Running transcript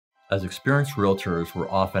As experienced realtors, we're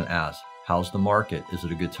often asked, how's the market? Is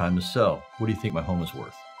it a good time to sell? What do you think my home is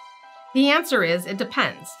worth? The answer is it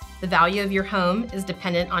depends. The value of your home is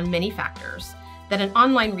dependent on many factors that an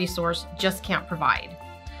online resource just can't provide.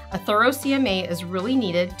 A thorough CMA is really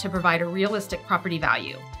needed to provide a realistic property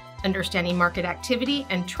value. Understanding market activity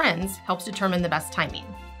and trends helps determine the best timing.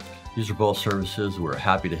 These are both services we're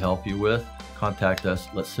happy to help you with. Contact us.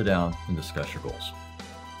 Let's sit down and discuss your goals.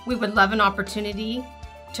 We would love an opportunity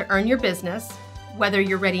to earn your business, whether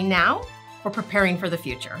you're ready now or preparing for the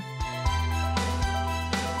future.